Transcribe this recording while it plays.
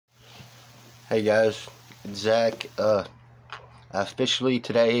Hey guys, it's Zach. I officially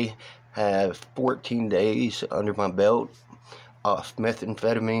today have 14 days under my belt off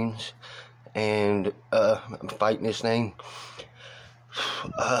methamphetamines, and I'm fighting this thing.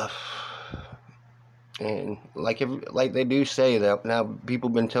 Uh, and like they do say that now, people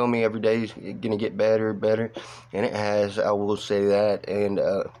been telling me every day is gonna get better, and it has. I will say that, and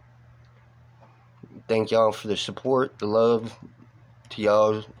thank y'all for the support, the love to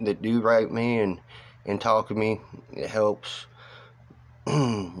y'all that do write me and talk to me. It helps.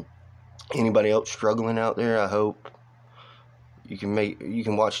 Anybody else struggling out there, I hope you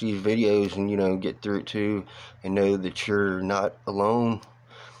can watch these videos and get through it too, and know that you're not alone.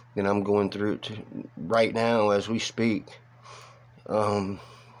 And I'm going through it right now as we speak. So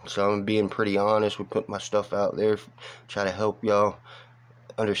I'm being pretty honest with putting my stuff out there, try to help y'all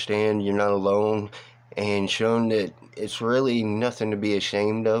understand you're not alone, and showing that it's really nothing to be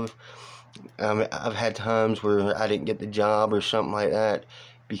ashamed of. I've had times where I didn't get the job or something like that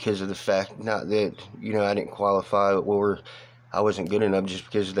because of the fact, not that I didn't qualify or I wasn't good enough, just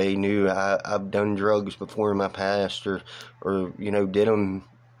because they knew I've done drugs before in my past, or did them.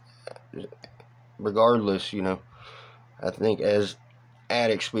 Regardless, I think as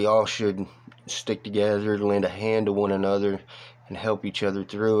addicts we all should stick together, lend a hand to one another, and help each other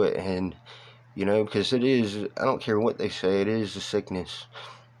through it. And because it is, I don't care what they say, it is a sickness,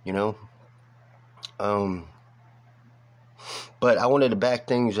 but I wanted to back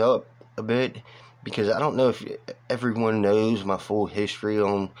things up a bit, because I don't know if everyone knows my full history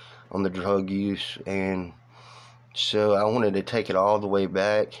on the drug use, and so I wanted to take it all the way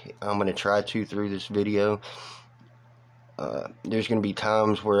back. I'm going to try to through this video. There's going to be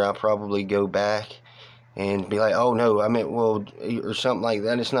times where I probably go back and be like, oh no, I meant, well, or something like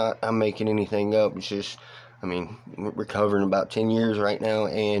that. It's not, I'm making anything up. It's just, we're covering about 10 years right now,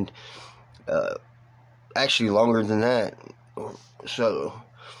 and actually longer than that, so,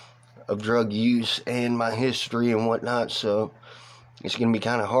 of drug use and my history and whatnot. So it's gonna be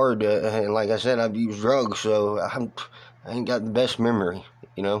kind of hard to, and like I said, I've used drugs, so I ain't got the best memory,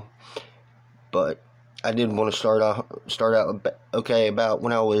 but I did want to start out okay about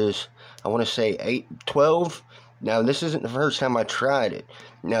when I was, I want to say 12. Now this isn't the first time I tried it.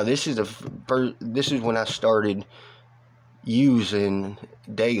 Now this is when I started using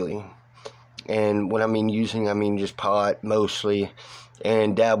daily. And when I mean using, I mean just pot mostly,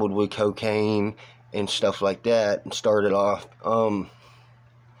 and dabbled with cocaine and stuff like that, and started off.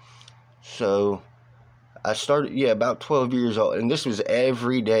 So I started, about 12 years old, and this was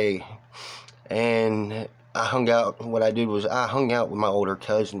every day. And what I did was I hung out with my older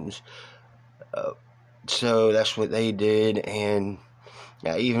cousins. So that's what they did, and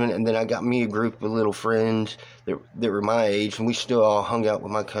then I got me a group of little friends that were my age, and we still all hung out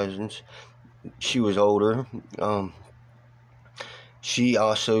with my cousins. She was older. She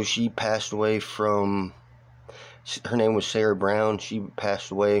passed away from, her name was Sarah Brown. She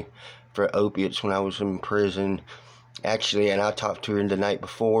passed away for opiates when I was in prison, actually, and I talked to her the night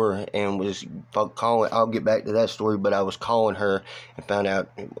before and was calling, I'll get back to that story, but I was calling her and found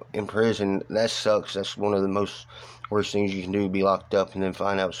out in prison. That sucks. That's one of the worst things you can do, be locked up and then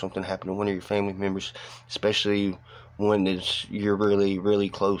find out something happened to one of your family members, especially one that you're really, really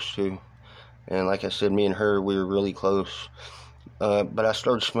close to. And like I said, me and her, we were really close. But I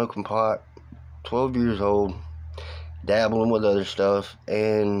started smoking pot, 12 years old, dabbling with other stuff,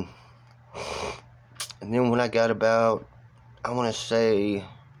 and then when I got about, I want to say,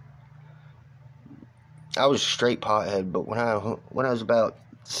 I was a straight pothead, but when I was about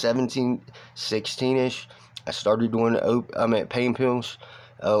 17, 16-ish, I started doing pain pills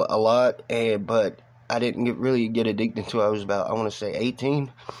a lot, but I didn't really get addicted until I was about, I want to say,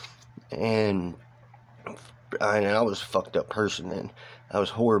 18. And I was a fucked up person then. I was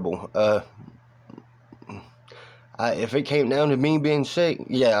horrible. If it came down to me being sick,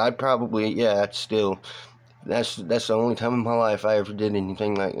 I'd probably, that's the only time in my life I ever did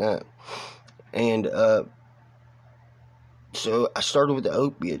anything like that. And so I started with the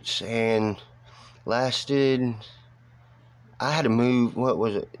opiates, and lasted, I had to move, what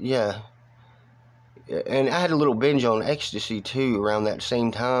was it? And I had a little binge on ecstasy too around that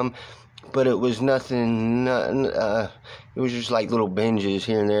same time. But it was nothing, it was just like little binges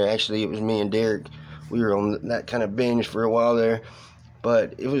here and there. Actually, it was me and Derek. We were on that kind of binge for a while there.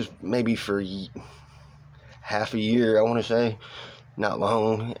 But it was maybe for half a year, I want to say. Not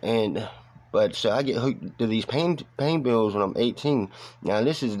long. But so I get hooked to these pain pills when I'm 18. Now,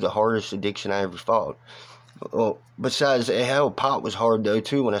 this is the hardest addiction I ever fought. Well, besides, hell, pot was hard though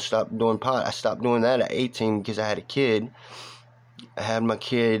too when I stopped doing pot. I stopped doing that at 18 because I had a kid. I had my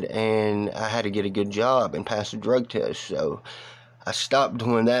kid, and I had to get a good job and pass the drug test. So I stopped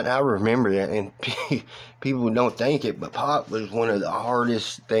doing that. I remember that, and people don't think it, but pot was one of the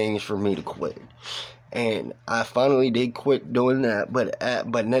hardest things for me to quit. And I finally did quit doing that, but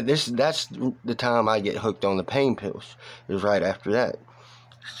that's the time I get hooked on the pain pills. It was right after that.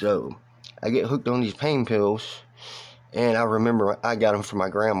 So I get hooked on these pain pills, and I remember I got them from my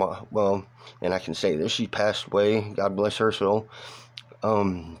grandma. Well, and I can say this, she passed away, God bless her soul.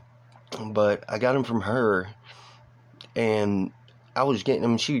 But I got them from her, and I was getting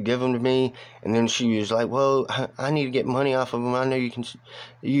them. She would give them to me, and then she was like, "Well, I need to get money off of them. I know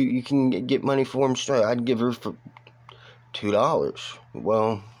you can get money for them straight." I'd give her for $2.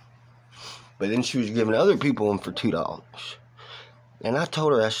 Well, but then she was giving other people them for $2, and I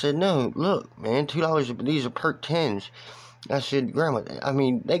told her, I said, "No, look, man, $2. These are perk 10s." I said, "Grandma, I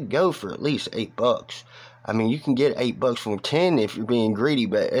mean, they go for at least $8. I mean, you can get $8 from 10 if you're being greedy,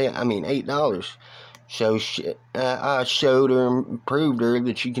 but I mean, $8." So I showed her and proved her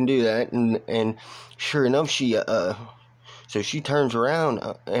that she can do that, and sure enough, so she turns around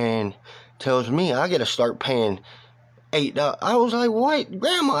and tells me I got to start paying $8. I was like, "What,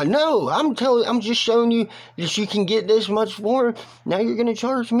 Grandma? No, I'm just showing you that you can get this much for them. Now you're gonna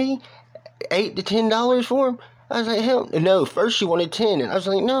charge me $8 to $10 for them?" I was like, "Hell no!" First she wanted 10, and I was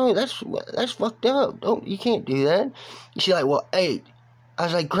like, "No, that's fucked up. You can't do that." She's like, "Well, 8." I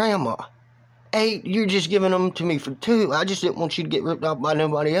was like, "Grandma, 8, you're just giving them to me for 2. I just didn't want you to get ripped off by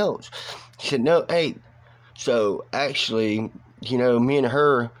nobody else." She said, "No, 8. So actually, me and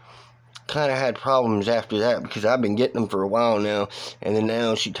her kind of had problems after that, because I've been getting them for a while now, and then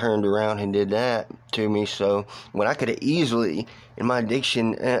now she turned around and did that to me. So when I could have easily, in my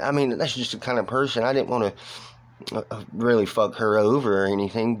addiction, I mean, that's just the kind of person, I didn't want to really fuck her over or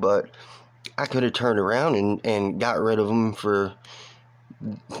anything, but I could have turned around and got rid of them for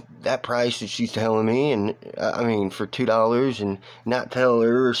that price that she's telling me, and I mean for $2, and not tell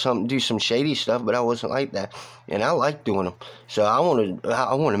her or something, do some shady stuff. But I wasn't like that, and I like doing them. So I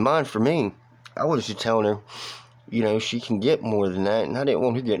wanted mine for me. I was just telling her, she can get more than that, and I didn't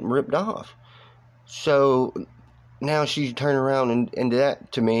want her getting ripped off. So now she's turning around and did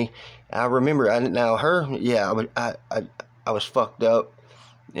that to me. I remember, I was fucked up,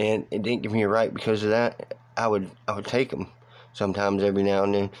 and it didn't give me a right because of that. I would take them. Sometimes every now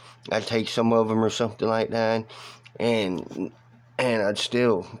and then I'd take some of them or something like that, and I'd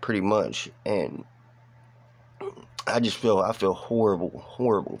still pretty much, and I feel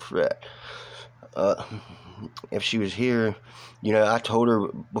horrible for that. If she was here, I told her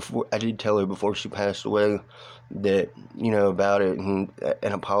before, I did tell her before she passed away that, about it, and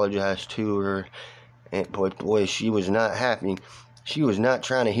apologized to her, and boy, she was not happy. She was not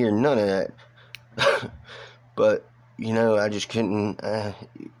trying to hear none of that. But I just couldn't,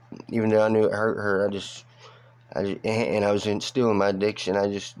 even though I knew it hurt her, and I was still in my addiction. I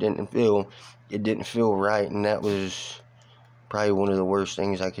just it didn't feel right, and that was probably one of the worst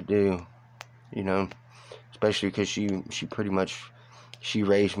things I could do, especially because she pretty much, she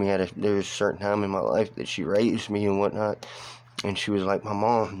raised me there was a certain time in my life that she raised me and whatnot, and she was like my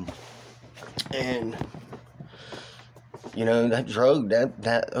mom, and that drug,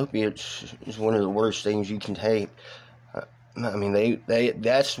 that opiates is one of the worst things you can take. I mean,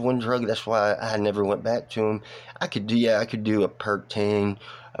 that's one drug. That's why I never went back to them. I could do a perk 10,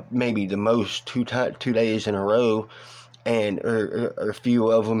 maybe the most two days in a row, and or a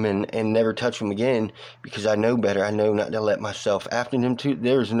few of them, and never touch them again, because I know better. I know not to let myself, after them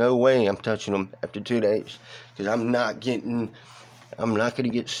there's no way I'm touching them after 2 days, because I'm not going to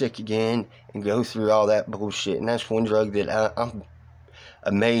get sick again and go through all that bullshit. And that's one drug that I'm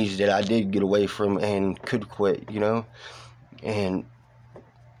amazed that I did get away from and could quit, And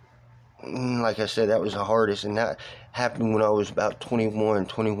like I said, that was the hardest, and that happened when I was about 21.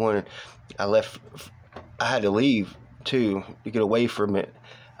 I had to leave too to get away from it.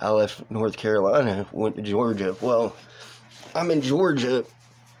 I left North Carolina, went to Georgia. Well, I'm in Georgia,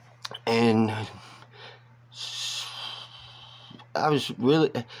 and I was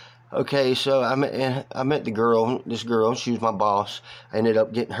really okay. So I met this girl. She was my boss. I ended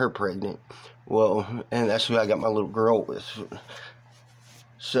up getting her pregnant. Well, and that's who I got my little girl with.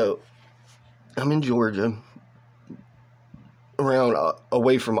 So I'm in Georgia,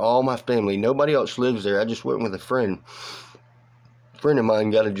 away from all my family. Nobody else lives there. I just went with a friend. A friend of mine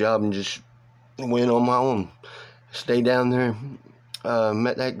got a job and just went on my own. Stayed down there.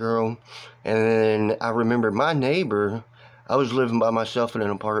 Met that girl, and then I remember my neighbor. I was living by myself in an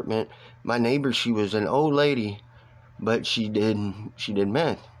apartment. My neighbor, she was an old lady, but she did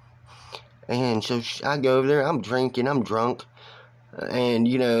meth. And so I go over there. I'm drinking. I'm drunk. And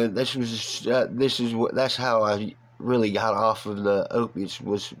you know, that's how I really got off of the opiates,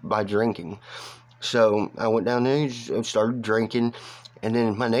 was by drinking. So I went down there and started drinking, and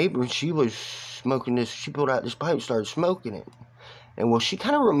then my neighbor, she was smoking this. She pulled out this pipe and started smoking it. And well, she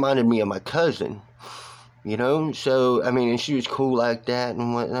kind of reminded me of my cousin, you know. So I mean, and she was cool like that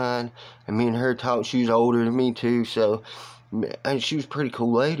and whatnot. And me and her talked. She was older than me too, so and she was a pretty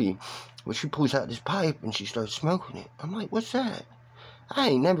cool lady. But she pulls out this pipe and she starts smoking it. I'm like, what's that? I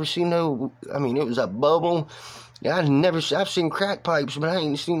ain't never seen no. I mean, it was a bubble. Yeah, I've seen crack pipes, but I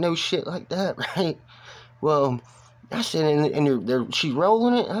ain't seen no shit like that, right? Well, I said, and she's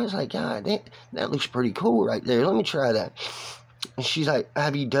rolling it. I was like, God, that looks pretty cool right there. Let me try that. And she's like,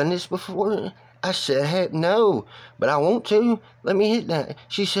 have you done this before? I said, heck no, but I want to. Let me hit that.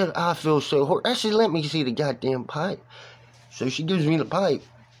 She said, I feel so horrible. I said, let me see the goddamn pipe. So she gives me the pipe,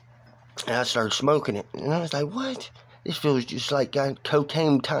 and I started smoking it. And I was like, what? This feels just like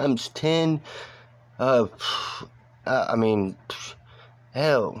cocaine times 10. I mean,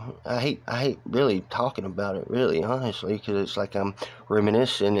 hell, I hate really talking about it, really, honestly, because it's like I'm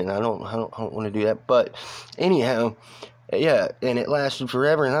reminiscing, and I don't want to do that. But anyhow, yeah, and it lasted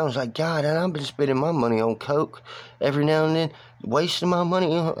forever, and I was like, God, and I've been spending my money on coke every now and then, wasting my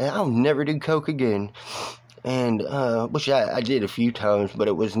money, and I'll never do coke again. And which I did a few times, but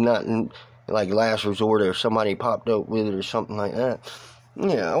it was not like last resort, or somebody popped up with it or something like that.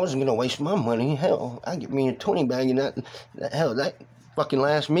 Yeah, I wasn't gonna waste my money. Hell, I get me a 20 bag, and that fucking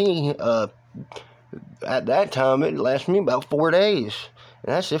lasts me. At that time, it lasted me about 4 days,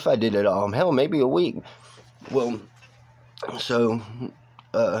 and that's if I did it all. Hell, maybe a week. Well, so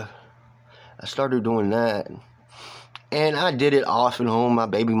I started doing that, and I did it off and on. My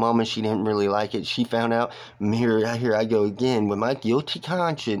baby mama, she didn't really like it. She found out. Here I go again with my guilty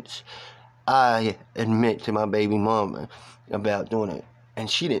conscience. I admit to my baby mama about doing it. And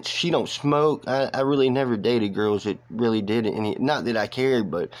she don't smoke. I really never dated girls that really did any, not that I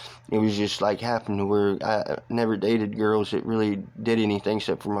cared, but it was just like happened to where I never dated girls that really did anything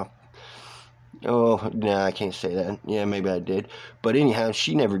except for I can't say that. Yeah, maybe I did. But anyhow,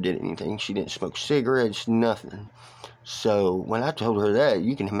 she never did anything. She didn't smoke cigarettes, nothing. So when I told her that,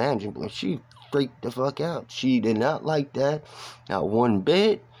 you can imagine, boy, she freaked the fuck out. She did not like that, not one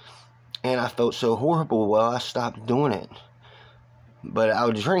bit. And I felt so horrible while I stopped doing it. But I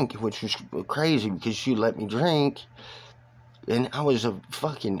would drink, which was crazy because she let me drink. And I was an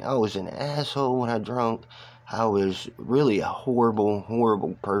asshole when I drank. I was really a horrible,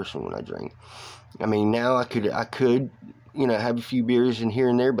 horrible person when I drank. I mean, now I could, have a few beers in here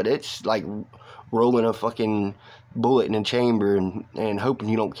and there, but it's like rolling a fucking bullet in a chamber and hoping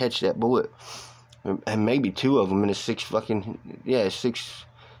you don't catch that bullet. And maybe two of them in a six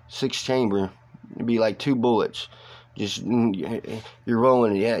chamber. It'd be like 2 bullets. Just, you're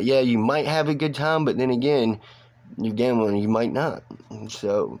rolling. Yeah, you might have a good time, but then again, you're gambling, you might not.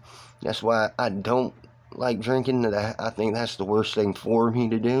 So that's why I don't like drinking. I think that's the worst thing for me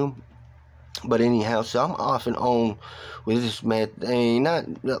to do. But anyhow, so I'm off and on with this meth thing. Not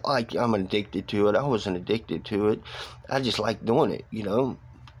like I'm addicted to it. I wasn't addicted to it. I just like doing it,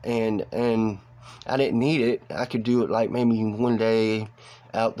 and I didn't need it. I could do it like maybe one day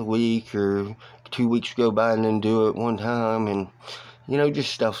out the week, or 2 weeks go by and then do it one time, and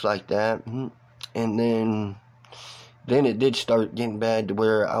just stuff like that. And then it did start getting bad to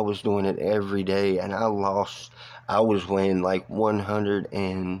where I was doing it every day, and I was weighing like 100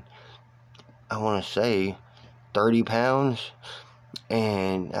 and I want to say 30 pounds,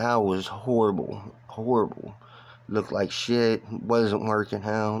 and I was horrible. Looked like shit, wasn't working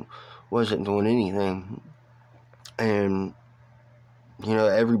out, wasn't doing anything. And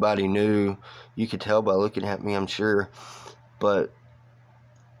everybody knew. You could tell by looking at me, I'm sure. But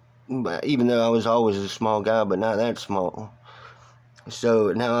even though I was always a small guy, but not that small.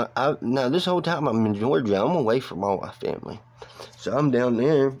 So now this whole time I'm in Georgia, I'm away from all my family. So I'm down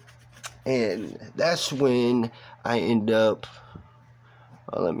there, and that's when I end up.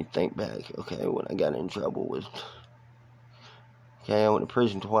 Let me think back. Okay, when I got in trouble with. Okay, I went to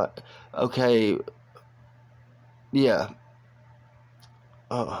prison twice. Okay. Yeah.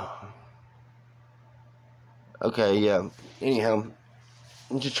 Okay, yeah. Anyhow,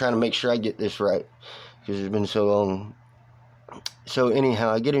 I'm just trying to make sure I get this right, because it's been so long. So anyhow,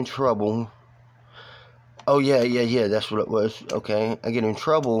 I get in trouble. Oh, yeah, that's what it was. Okay, I get in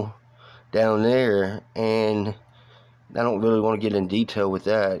trouble down there, and I don't really want to get in detail with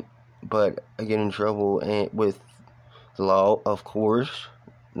that, but I get in trouble with the law, of course,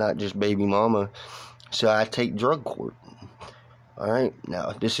 not just baby mama. So I take drug court. Alright,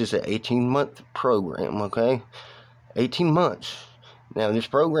 now this is an 18-month program, okay? 18 months. Now, this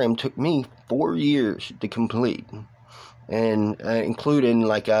program took me 4 years to complete, and including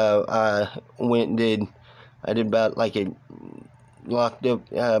like I went and I did about like a locked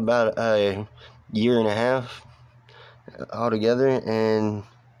up about a year and a half altogether, and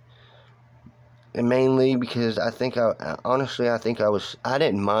mainly because I think honestly I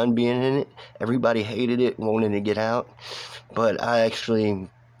didn't mind being in it. Everybody hated it, wanting to get out, but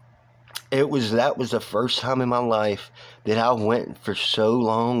that was the first time in my life that I went for so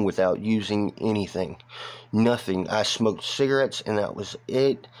long without using anything. Nothing. I smoked cigarettes and that was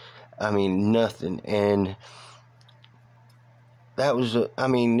it. I mean, nothing. And that was, it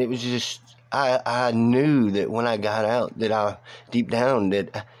was just, I knew that when I got out deep down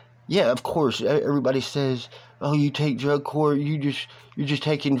that, yeah, of course, everybody says, oh, you take drug court, you're just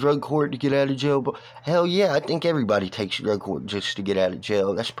taking drug court to get out of jail. But hell yeah, I think everybody takes drug court just to get out of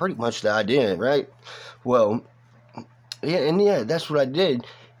jail. That's pretty much the idea, right? Well, yeah, that's what I did.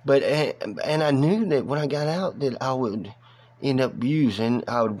 But and I knew that when I got out that I would end up using.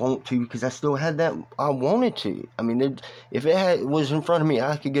 I would want to because I still had that. I wanted to. I mean, if it was in front of me,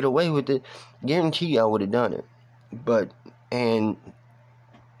 I could get away with it. Guarantee I would have done it. But I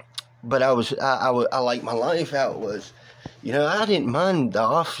like my life how it was. I didn't mind the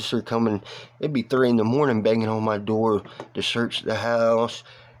officer coming. It'd be 3 a.m. banging on my door to search the house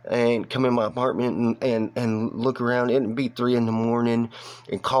and come in my apartment and look around. It'd be 3 a.m.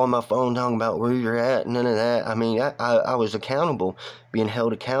 and calling my phone talking about where you're at. None of that. I mean, I was accountable, being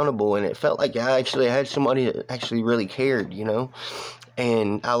held accountable, and it felt like I actually had somebody that actually really cared,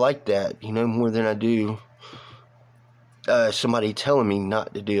 and I like that, more than I do somebody telling me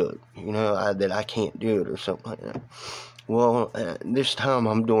not to do it, that I can't do it or something like that. Well, this time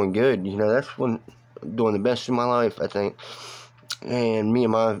I'm doing good, that's when I'm doing the best in my life, I think. And me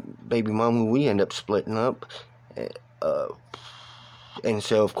and my baby mama, we end up splitting up. And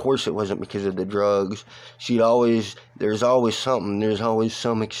so, of course, it wasn't because of the drugs. There's always something, there's always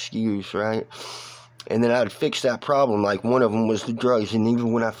some excuse, right? And then I'd fix that problem. Like, one of them was the drugs. And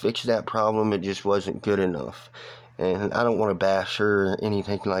even when I fixed that problem, it just wasn't good enough. And I don't want to bash her or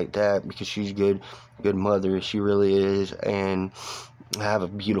anything like that because she's a good mother. She really is. And I have a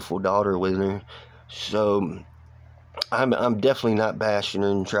beautiful daughter with her. So I'm definitely not bashing her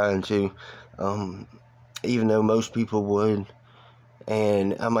and trying to, even though most people would.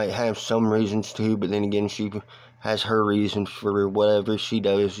 And I might have some reasons to, but then again, she has her reasons for whatever she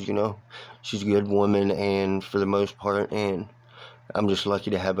does, She's a good woman, and for the most part, and I'm just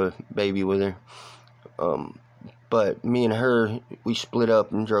lucky to have a baby with her. But me and her, we split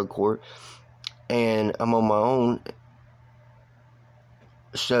up in drug court, and I'm on my own.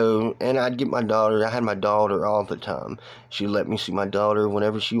 So, and I'd get my daughter. I had my daughter all the time. She let me see my daughter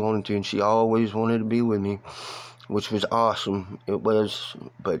whenever she wanted to, and she always wanted to be with me, which was awesome. It was.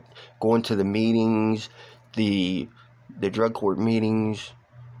 But going to the meetings, the drug court meetings,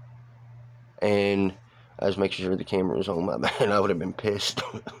 and I was making sure the camera was on my man. I would have been pissed.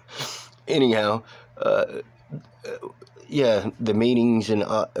 Anyhow, yeah, the meetings and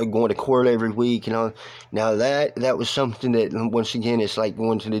going to court every week, Now that was something that, once again, it's like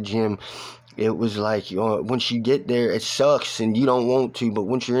going to the gym. It was like, once you get there, it sucks and you don't want to, but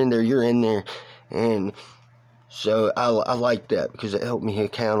once you're in there, you're in there. And so I like that because it helped me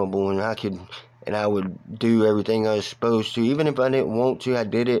accountable, and I would do everything I was supposed to. Even if I didn't want to, I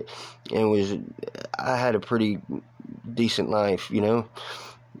did it, and I had a pretty decent life,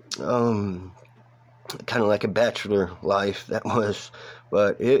 kind of like a bachelor life, that was.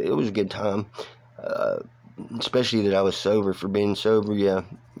 But it was a good time, especially that I was sober. For being sober, yeah,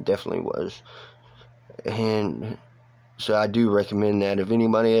 definitely was. And so I do recommend that if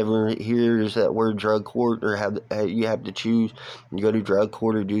anybody ever hears that word drug court, or you have to choose, you go to drug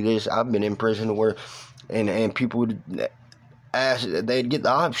court or do this. I've been in prison where and people would ask, they'd get the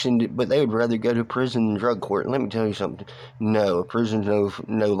option, but they would rather go to prison than drug court. And let me tell you something, no, prison's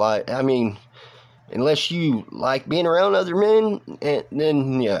no life. I mean, unless you like being around other men,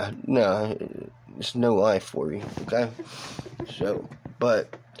 then yeah, no, it's no life for you, okay? So,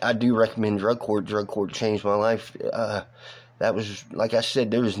 but I do recommend drug court. Drug court changed my life. That was, like I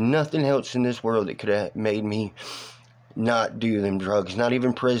said, there was nothing else in this world that could have made me not do them drugs. Not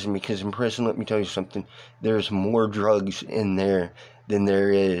even prison, because in prison, let me tell you something, there's more drugs in there than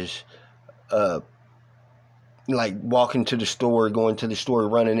there is, like walking to the store, going to the store,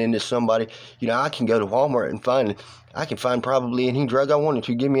 running into somebody. I can go to Walmart and I can find probably any drug I wanted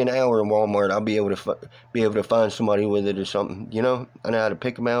to. Give me an hour in Walmart, I'll be able to find somebody with it or something. I know how to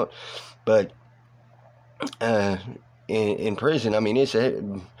pick them out. But in prison, I mean,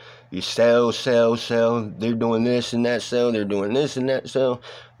 You sell. They're doing this and that sell. They're doing this and that sell.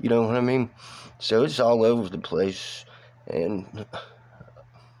 You know what I mean? So it's all over the place. And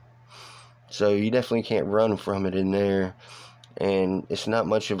so you definitely can't run from it in there. And it's not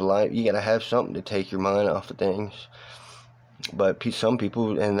much of a life. You got to have something to take your mind off of things. But some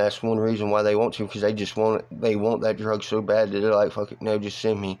people, and that's one reason why they want to, because they want that drug so bad that they're like, fuck it, no, just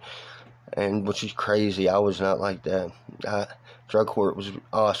send me. And which is crazy. I was not like that. Drug court was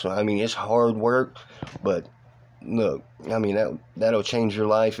awesome. I mean, it's hard work, but look, I mean, that'll change your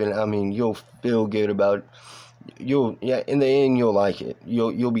life, and I mean, you'll feel good about it. In the end, you'll like it.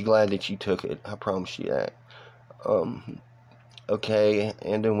 You'll be glad that you took it. I promise you that. Okay,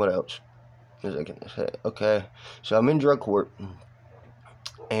 and then what else was I gonna say? Okay, so I'm in drug court,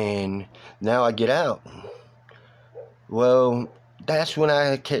 and now I get out. Well, that's when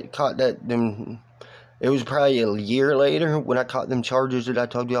I caught them. It was probably a year later when I caught them charges that I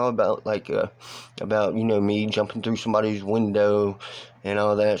told y'all about, about, me jumping through somebody's window and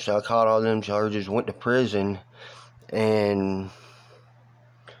all that. So I caught all them charges, went to prison, and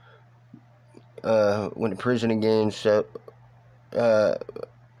went to prison again. So,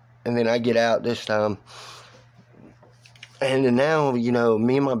 and then I get out this time. And then now,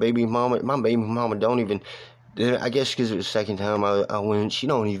 me and my baby mama don't even, I guess because it was the second time I went, she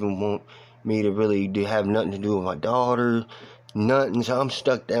don't even want me to really have nothing to do with my daughter, nothing. So I'm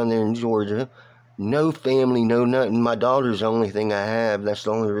stuck down there in Georgia, no family, no nothing. My daughter's the only thing I have. That's the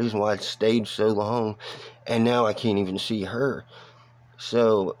only reason why I stayed so long, and now I can't even see her.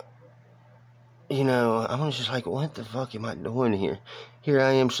 So, I was just like, what the fuck am I doing here? Here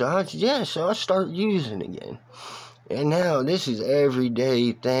I am. So I start using again. And now this is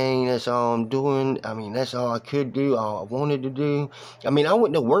everyday thing. That's all I'm doing. I mean, that's all I could do, all I wanted to do. I mean, I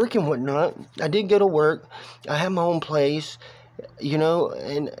went to work and whatnot. I did go to work. I had my own place, and I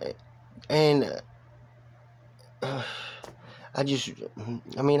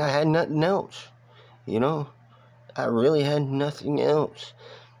had nothing else, I really had nothing else.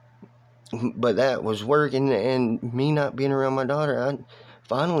 But that was working, and me not being around my daughter, I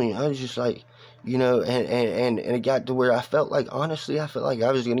was just like, and it got to where I felt like I was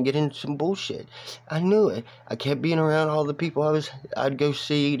going to get into some bullshit. I knew it. I kept being around all the people I'd go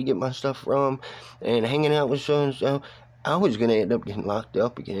see to get my stuff from, and hanging out with so-and-so. I was going to end up getting locked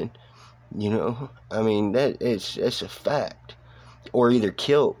up again, I mean, it's a fact. Or either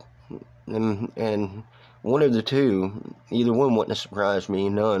killed, and one of the two, either one wouldn't have surprised me,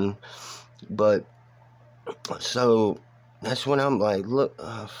 none. But, so, that's when I'm like, look,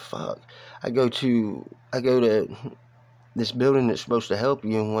 fuck. I go to this building that's supposed to help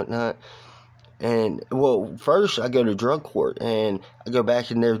you and whatnot. And, well, first I go to drug court, and I go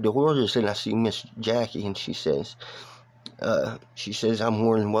back in their doors, and I see Miss Jackie, and she says, I'm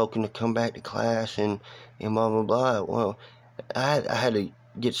more than welcome to come back to class, and blah, blah, blah. Well, I had to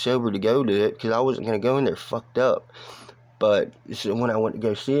get sober to go to it, because I wasn't going to go in there fucked up. But, so when I went to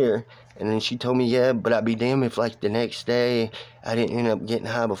go see her, and then she told me, yeah, but I'd be damned if, the next day I didn't end up getting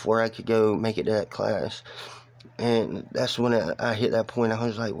high before I could go make it to that class. And that's when I hit that point. I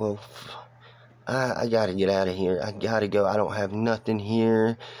was like, well, I got to get out of here. I got to go. I don't have nothing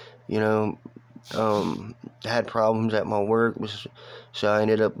here, I had problems at my work, so I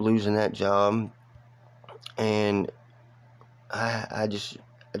ended up losing that job. And I just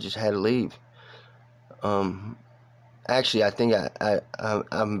had to leave. Actually, I think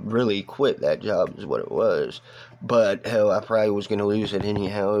I'm really quit that job is what it was. But, hell, I probably was going to lose it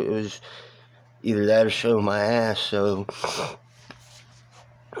anyhow. It was either that or show my ass, so.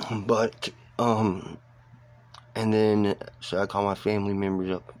 But, and then, so I called my family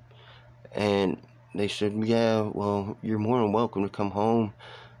members up. And they said, yeah, well, you're more than welcome to come home.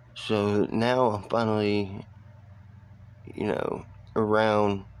 So now I'm finally,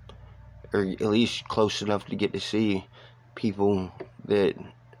 around, or at least close enough to get to see people that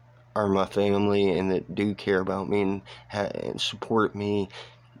are my family and that do care about me and support me,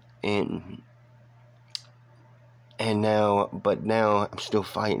 and now I'm still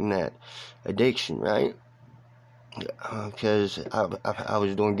fighting that addiction, right? Because I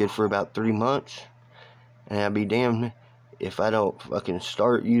was doing good for about 3 months, and I'd be damned if I don't fucking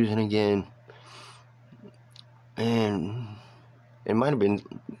start using again. And it might have been,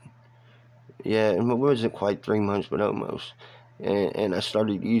 yeah, it wasn't quite 3 months, but almost. And I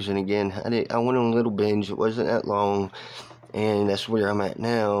started using again. I went on a little binge. It wasn't that long, and that's where I'm at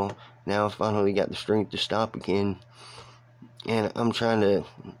now. Now I finally got the strength to stop again, and I'm trying to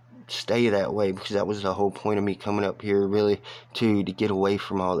stay that way, because that was the whole point of me coming up here, really, to get away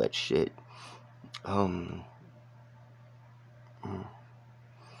from all that shit.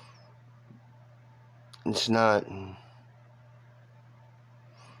 it's not,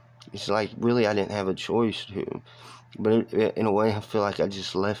 it's like, really, I didn't have a choice to. But in a way, I feel like I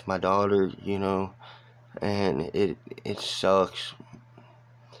just left my daughter, you know, and it sucks.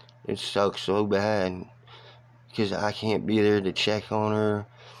 It sucks so bad because I can't be there to check on her.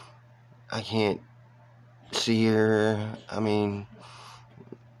 I can't see her. I mean,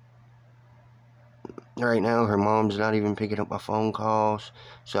 right now, her mom's not even picking up my phone calls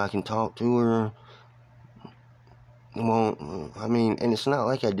so I can talk to her. Well, I mean, and it's not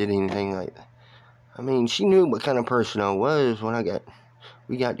like I did anything like that. I mean, she knew what kind of person I was when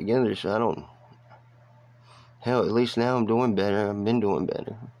we got together, so I don't, hell, at least now I'm doing better. I've been doing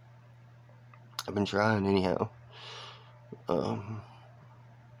better. I've been trying anyhow.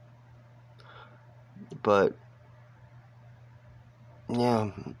 But,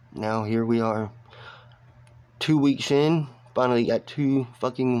 yeah, now here we are. 2 weeks in, finally got 2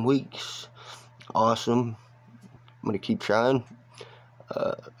 fucking weeks. Awesome. I'm gonna keep trying.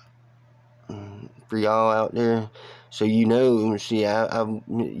 For y'all out there, so you know, see, y'all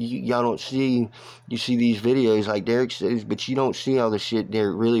don't see, you see these videos like Derek says, but you don't see all the shit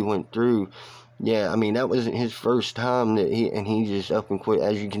Derek really went through. Yeah, I mean, that wasn't his first time that he just up and quit.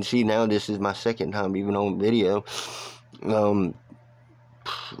 As you can see now, this is my second time even on video.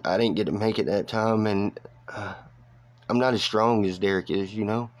 I didn't get to make it that time, and I'm not as strong as Derek is, you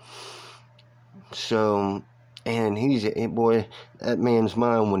know. So, and boy, that man's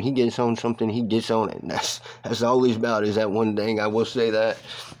mind, when he gets on something, he gets on it. And that's all he's about, is that one thing. I will say that.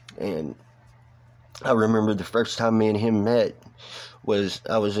 And I remember the first time me and him met was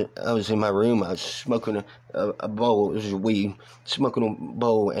I was in my room. I was smoking a bowl. It was weed, smoking a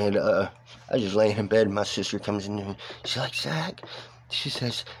bowl, and I was just laying in bed. And my sister comes in and she's like, Zach, she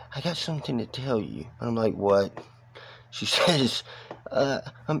says, I got something to tell you. And I'm like, what? She says,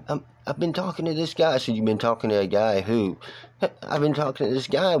 I've been talking to this guy. I said, you've been talking to a guy? Who? I've been talking to this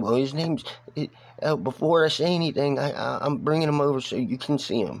guy. Well, his name's, before I say anything, I'm bringing him over so you can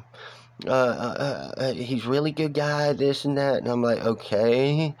see him. He's a really good guy, this and that. And I'm like,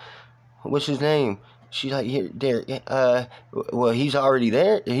 okay, what's his name? She's like, here, there, well, he's already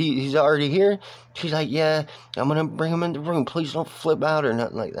there? He's already here? She's like, yeah, I'm going to bring him in the room. Please don't flip out or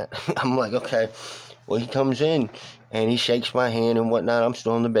nothing like that. I'm like, okay. Well, he comes in, and he shakes my hand and whatnot. I'm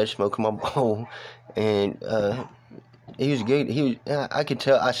still in the bed smoking my bowl. And he was good. I could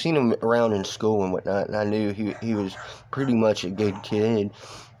tell. I seen him around in school and whatnot, and I knew he was pretty much a good kid.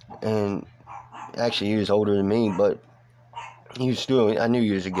 And actually, he was older than me, but he was still, I knew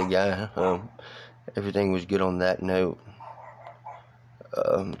he was a good guy. Everything was good on that note.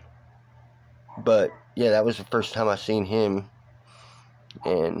 But, yeah, that was the first time I seen him.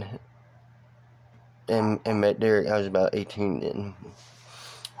 And met Derek. I was about 18 then.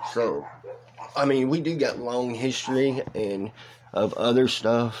 So, I mean, we do got long history and of other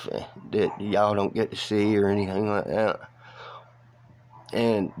stuff that y'all don't get to see or anything like that.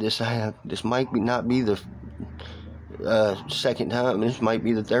 And this might not be the second time. This might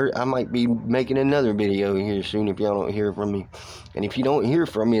be the third. I might be making another video here soon if y'all don't hear from me. And if you don't hear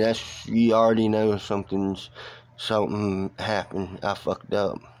from me, that's, you already know something happened. I fucked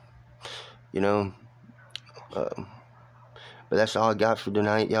up, you know. But that's all I got for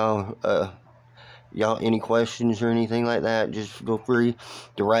tonight, y'all. Y'all, any questions or anything like that, just feel free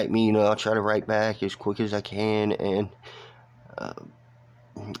to write me. You know, I'll try to write back as quick as I can. And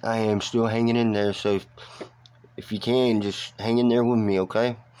I am still hanging in there, so if you can, just hang in there with me,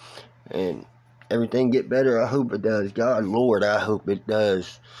 okay? And everything get better. I hope it does. God, Lord, I hope it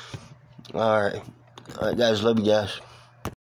does. All right, guys, love you guys.